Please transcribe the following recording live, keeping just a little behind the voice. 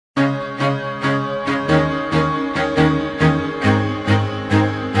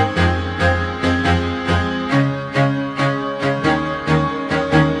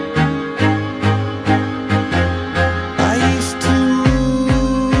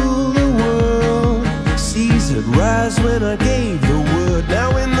when I gave the word.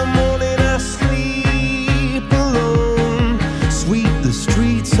 Now in the morning I sleep alone. Sweep the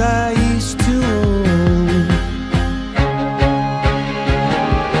streets I used to own.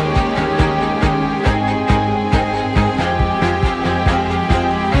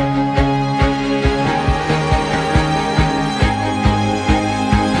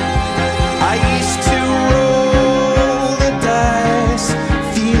 I used to roll the dice,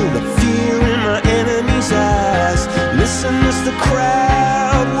 feel the fear in my enemy's eyes, listen as the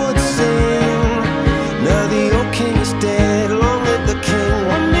crowd would sing. Now the old king is dead, long live the king.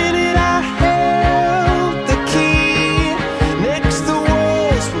 One minute I held the key, next the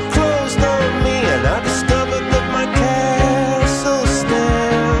walls were closed on me, and I discovered that my castle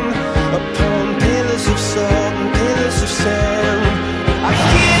stand upon pillars of salt and pillars of sand. I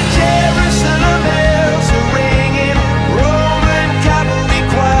hear Jerusalem bells are ringing, Roman cavalry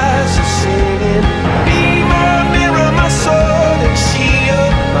choirs are singing. Be my mirror, my sword and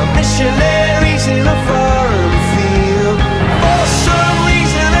shield, my missionaries in a foreign field. For some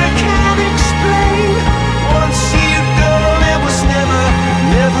reason I can't explain, once you've gone it was never,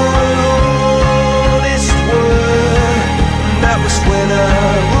 never an honest word. And that was when I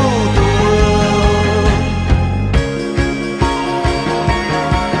ruled the world.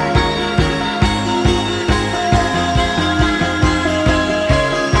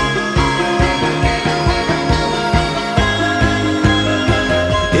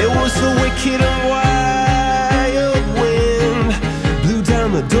 It was the wicked and wild wind, blew down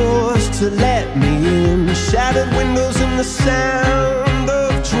the doors to let me in, shattered windows and the sound of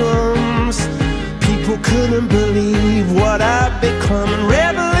drums. People couldn't believe